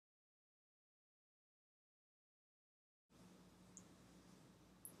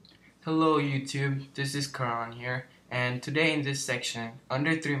Hello YouTube, this is Karan here, and today in this section,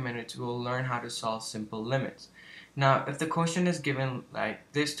 under 3 minutes, we'll learn how to solve simple limits. Now, if the question is given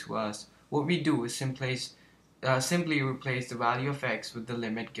like this to us, what we do is simply replace the value of x with the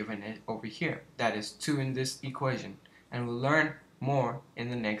limit given it over here, that is 2 in this equation, and we'll learn more in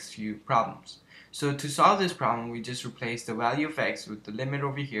the next few problems. So to solve this problem, we just replace the value of x with the limit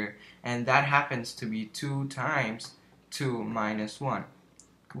over here, and that happens to be 2 times 2 minus 1.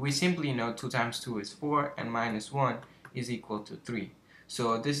 We simply know 2 times 2 is 4 and minus 1 is equal to 3.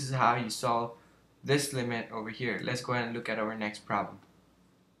 So this is how you solve this limit over here. Let's go ahead and look at our next problem.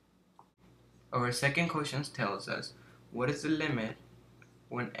 Our second question tells us what is the limit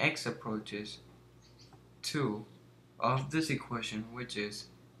when x approaches 2 of this equation, which is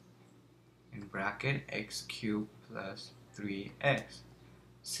in bracket x cubed plus 3x.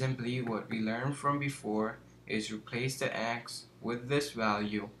 Simply what we learned from before is replace the x with this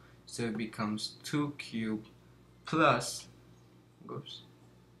value, so it becomes 2 cubed plus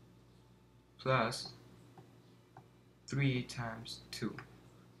 3 times 2,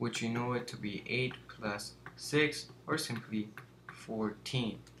 which we know it to be 8 plus 6, or simply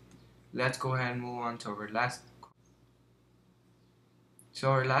 14. Let's go ahead and move on to our last. So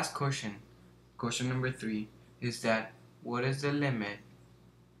our last question number 3, is that what is the limit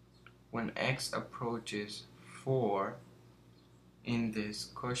when x approaches 4 in this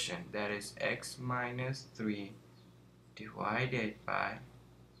question, that is x minus 3 divided by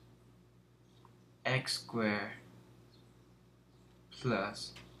x squared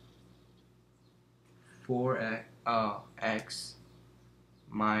plus 4x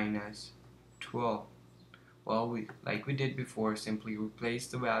minus 12. Well, like we did before, simply replace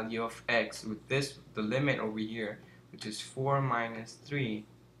the value of x with the limit over here, which is 4 minus 3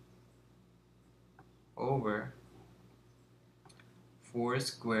 over 4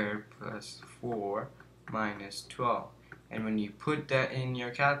 squared plus 4 minus 12. And when you put that in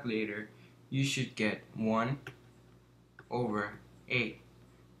your calculator, you should get 1 over 8.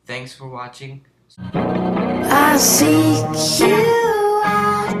 Thanks for watching. I seek you.